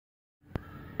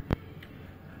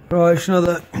Right, it's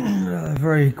another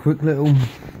very quick little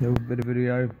bit of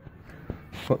video.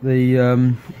 Got the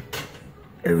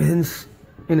everything's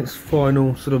in its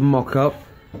final sort of mock-up.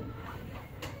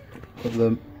 Got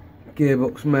the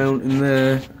gearbox mount in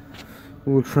there,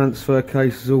 all the transfer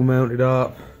cases all mounted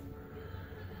up,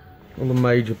 all the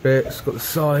major bits. Got the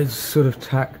sides sort of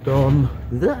tacked on,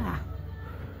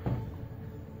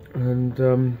 and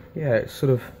yeah, it's sort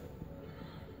of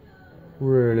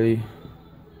really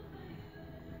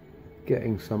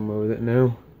getting somewhere with it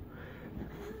now.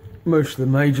 Most of the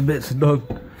major bits are done.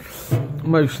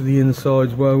 Most of the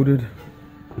inside's welded.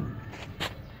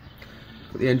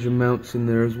 Got the engine mounts in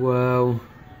there as well.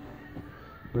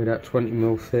 Made out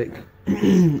 20mm thick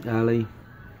alley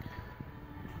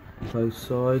both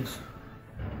sides.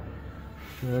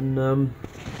 And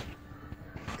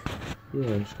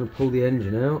yeah, I'm just gonna pull the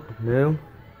engine out now.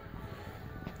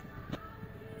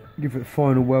 Give it a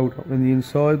final weld up on the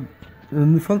inside,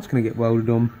 and the front's going to get welded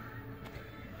on.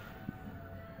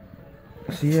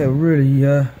 So yeah, really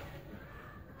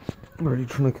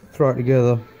trying to throw it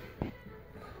together.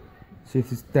 See if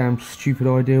this damn stupid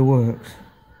idea works.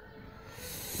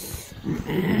 You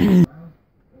can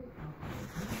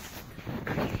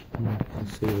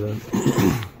see the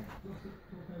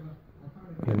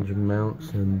engine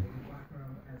mounts and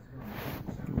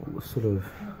all the sort of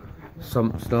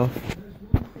sump stuff.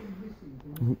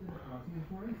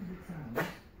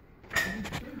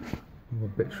 More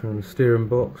bits around the steering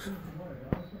box.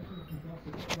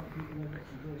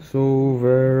 It's all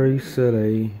very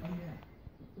silly.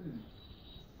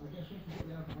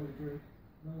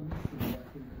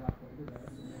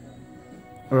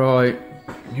 Right,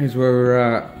 here's where we're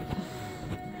at.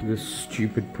 This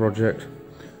stupid project.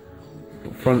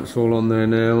 The front's all on there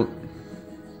now.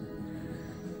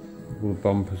 All the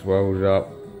bumpers welded up.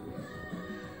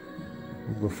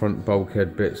 All the front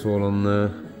bulkhead bits all on there.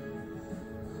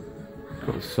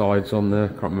 Got the sides on there.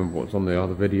 Can't remember what's on the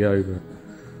other video, but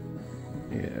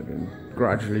yeah, I've been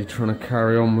gradually trying to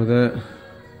carry on with it.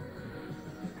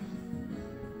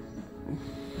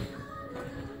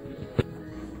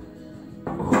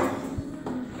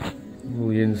 All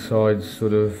the insides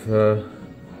sort of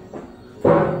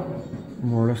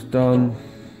more or less done.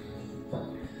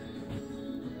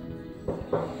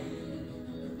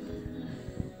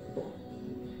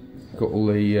 Got all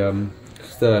the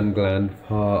stern gland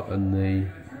part and the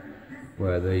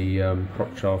where the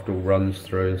prop shaft all runs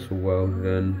through. It's all welded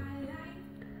in.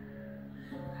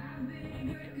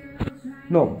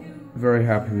 Not very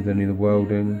happy with any of the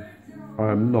welding. I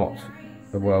am not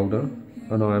a welder,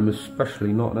 and I am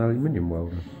especially not an aluminium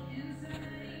welder.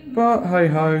 But hey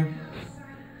ho,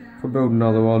 if I build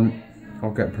another one,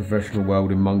 I'll get a professional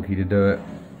welding monkey to do it.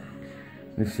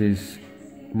 This is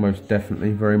most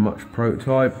definitely very much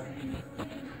prototype.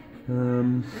 Yeah,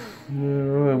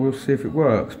 right, we'll see if it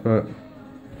works, but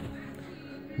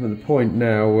I'm at the point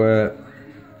now where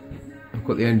I've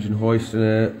got the engine hoist in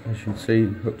it, as you can see,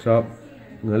 hooked up,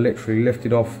 and I literally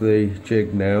lifted off the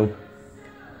jig now,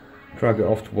 drag it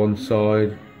off to one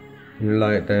side, and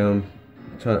lay it down,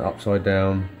 turn it upside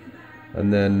down,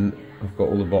 and then I've got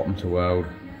all the bottom to weld.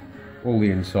 All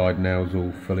the inside now is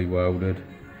all fully welded,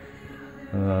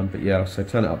 but yeah, so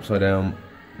turn it upside down,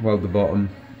 weld the bottom,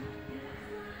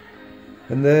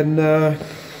 and then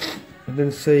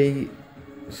see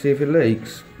if it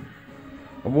leaks.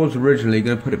 I was originally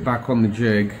going to put it back on the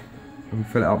jig and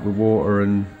fill it up with water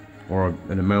or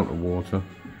an amount of water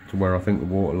to where I think the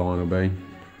water line will be.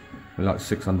 Like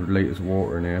 600 litres of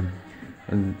water in here,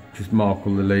 and just mark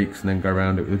all the leaks and then go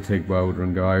around it with a TIG welder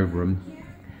and go over them.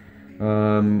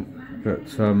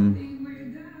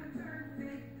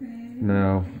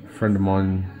 Now a friend of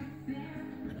mine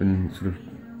has been sort of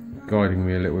guiding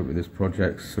me a little bit with this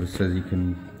project. Sort of says you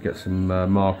can get some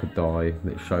marker dye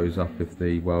that shows up if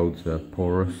the welds are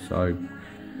porous. So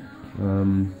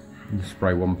you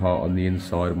spray one part on the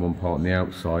inside and one part on the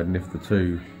outside, and if the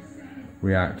two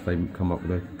react, they come up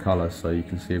with a colour so you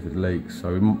can see if it leaks.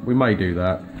 So we may do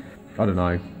that. I don't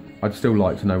know. I'd still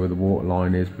like to know where the water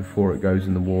line is before it goes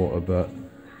in the water, but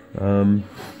I don't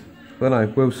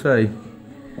know. We'll see.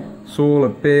 It's all a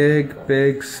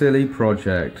big silly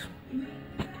project.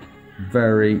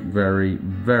 Very, very,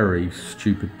 very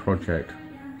stupid project.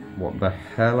 What the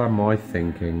hell am I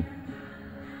thinking?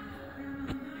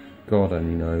 God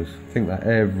only knows. I think that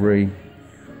every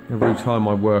time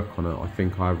I work on it, I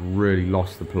think I've really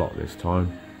lost the plot this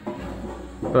time.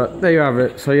 But there you have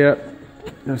it. So yeah,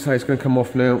 I say it's going to come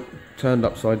off now, turned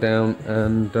upside down,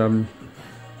 and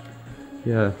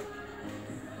yeah,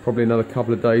 probably another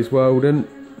couple of days welding.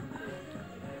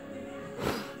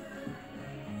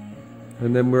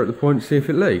 And then we're at the point to see if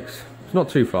it leaks. It's not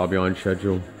too far behind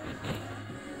schedule.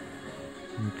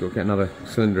 Got to get another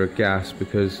cylinder of gas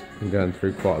because I'm going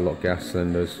through quite a lot of gas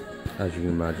cylinders, as you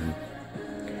can imagine.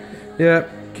 Yeah,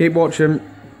 keep watching.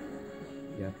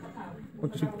 Yeah.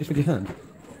 What, just with your hand?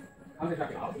 I'm going to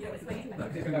jack it up. Look,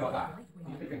 it's going to go like that.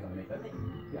 You stick things underneath it.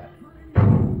 Yeah.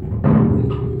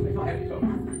 It's not heavy at all.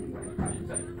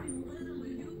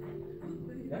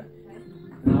 Yeah?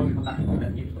 Now we come back on it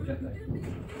and you just got gently.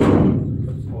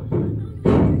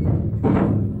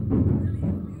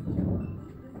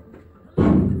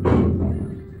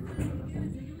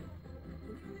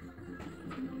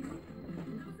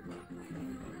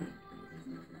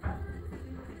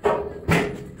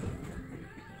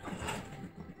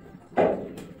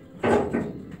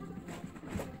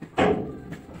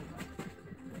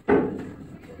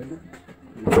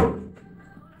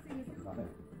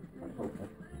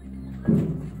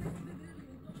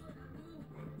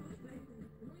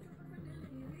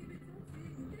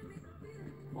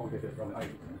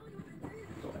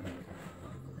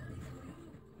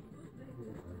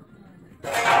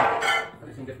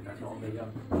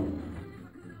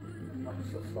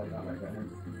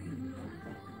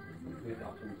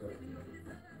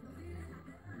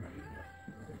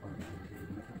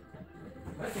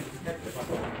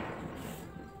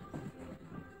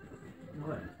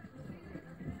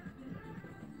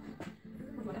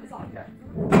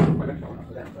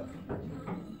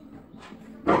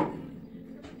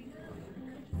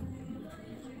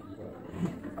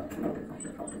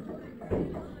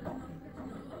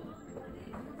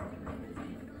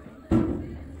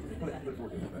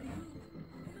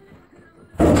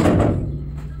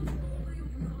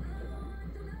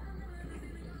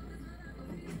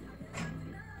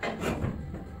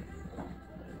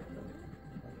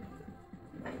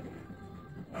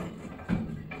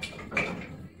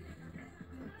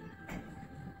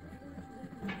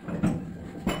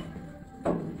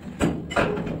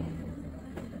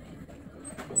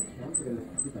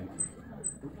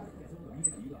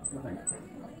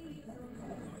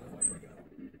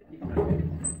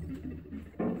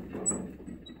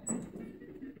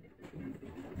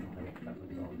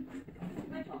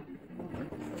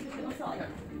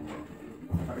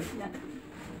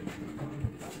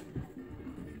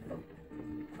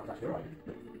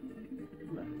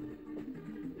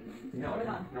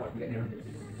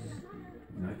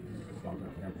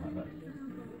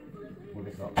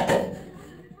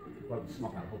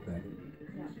 Snot that whole thing.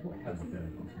 What the hell is it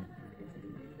doing?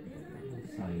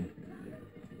 Insane.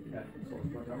 Yeah, sort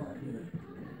of like that, isn't it?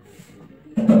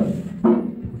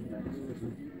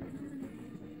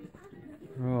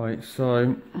 Right,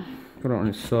 so put it on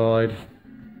its side.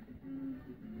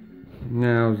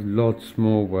 Now lots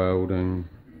more welding.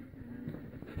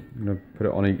 I'm going to put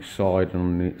it on each side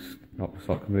and it's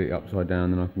upside, completely upside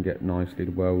down, then I can get nicely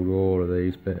to weld all of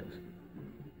these bits.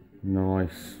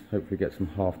 Nice, hopefully get some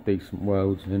half decent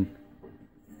welds in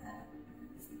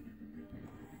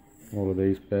all of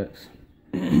these bits.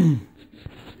 It's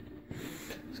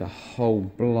a whole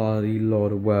bloody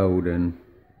lot of welding.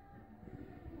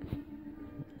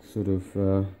 Sort of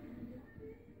the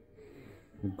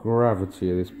gravity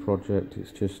of this project,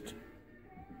 it's just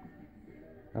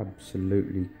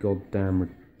absolutely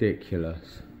goddamn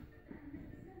ridiculous.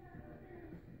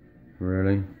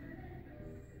 Really?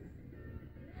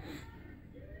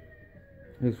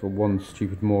 It's for one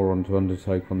stupid moron to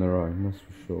undertake on their own, that's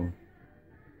for sure.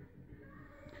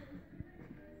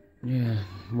 Yeah,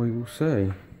 we will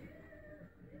see.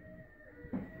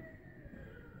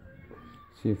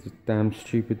 See if this damn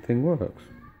stupid thing works.